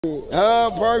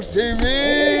Perk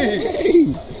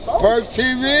TV! Perk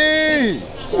TV!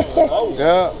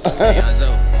 Yeah.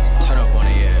 Turn up on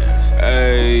the ass.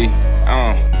 Hey,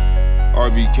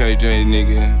 RBK Jay,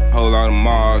 nigga. Whole lot of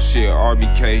mall shit,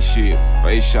 RBK shit,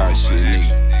 face shot shit,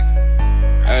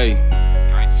 nigga. Hey,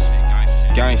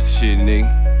 gangsta shit, nigga.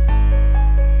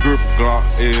 Grip Glock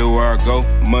everywhere I go.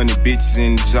 Money bitches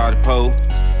in the jolly pole.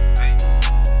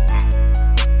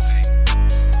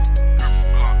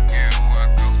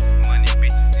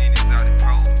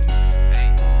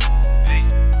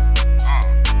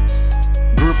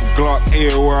 Glock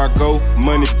everywhere I go,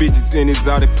 money bitches in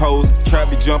exotic pose.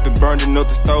 Trap be jumping, burning up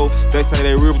the stove. They say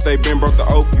they real, but they been broke the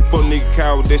oath. You fuck nigga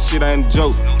coward, that shit ain't a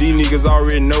joke. These niggas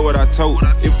already know what I told.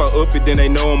 If I up it, then they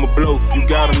know I'ma blow. You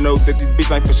gotta know that this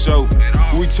bitch ain't for show.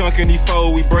 We chunking these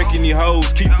foes, we breaking these hoes.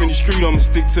 Keep in the street, I'ma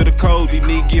stick to the code. These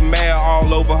niggas get mad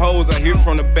all over hoes. I hit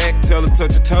from the back, tell her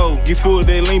touch a toe. Get full of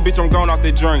that lean, bitch, I'm going off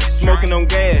that drink. Smoking on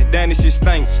gas, damn this shit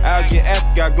stink. I'll get after,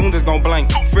 got goon that's gon'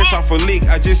 blank. Fresh off a lick,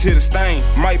 I just hit a stain.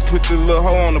 Might put the little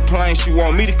hoe on the plane, she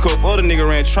want me to cuff, other nigga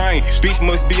ran train. Bitch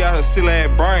must be out her silly ass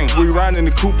brain. We riding in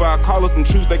the coupe, I call up them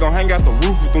troops, they gon' hang out the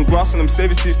roof with them gloss and them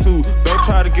 7.6 too. Don't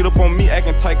try to get up on me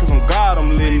acting tight, cause I'm God,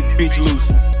 I'm letting this bitch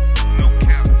loose.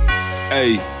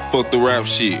 Hey, fuck the rap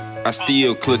shit. I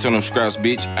still clutch on them scraps,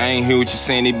 bitch. I ain't hear what you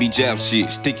saying, it be jab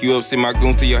shit. Stick you up, send my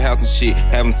goons to your house and shit.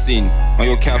 Haven't seen on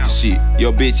your couch and shit.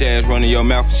 Your bitch ass running your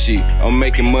mouth and shit. I'm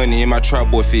making money in my trap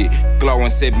boy fit. Glock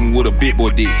 170 with a big boy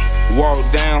dick. Walk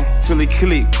down till it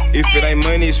click. If it ain't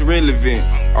money, it's relevant.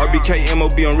 RBK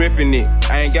MOB, I'm ripping it.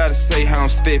 I ain't gotta say how I'm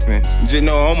stepping. Just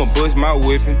know I'ma bust my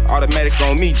whipping. Automatic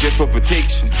on me just for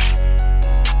protection.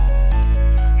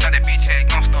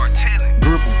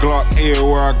 Glock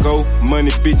everywhere I go, money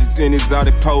bitches in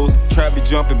exotic pose. Trap be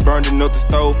jumping, burning up the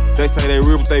stove. They say they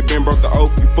real, but they been broke the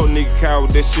oath. You fuck nigga coward,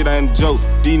 that shit ain't a joke.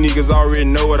 These niggas already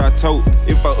know what I told.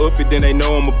 If I up it, then they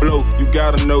know I'ma blow. You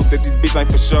gotta know that this bitch ain't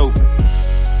for show.